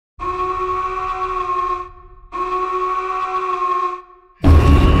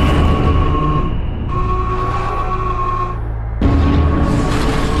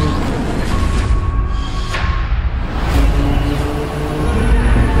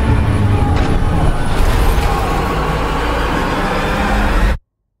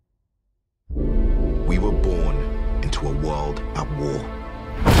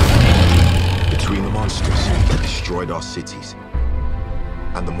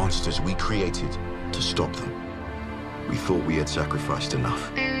monsters we created to stop them. We thought we had sacrificed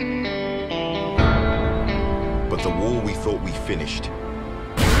enough. But the war we thought we finished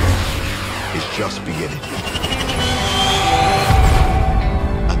is just beginning.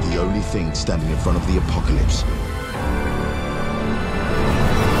 And the only thing standing in front of the apocalypse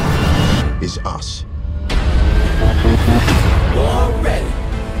is us. War ready.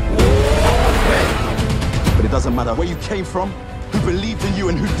 War ready. But it doesn't matter where you came from, who believed in you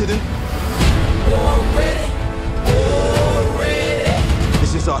and who didn't. War ready. War ready.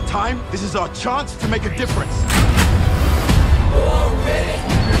 This is our time. This is our chance to make a difference. War ready.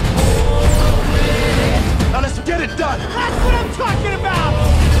 War ready. Now let's get it done. That's what I'm talking about.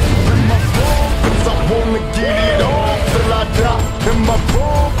 In my focus, I wanna get it on till I die. In my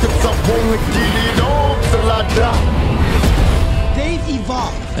focus, I wanna get it on till I die. They've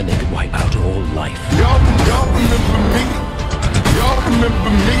evolved. And they could wipe out all life. Y'all remember me? Y'all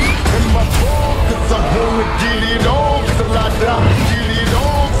remember me? In my focus, I wanna get it on till I die. Get it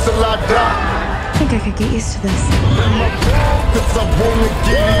on till I die. I think I could get used to this. In my focus, I wanna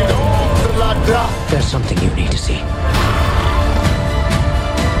get it on till I die. There's something you need to see.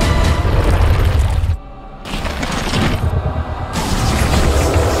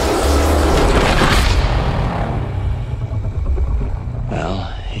 Well,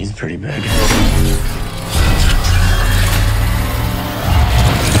 he's pretty big.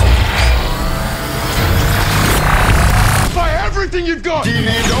 Fire everything you've got! Get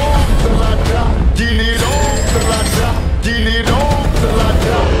it on till I die. Get it on till I die. Get it on till I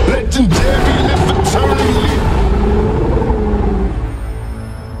die. Legendary.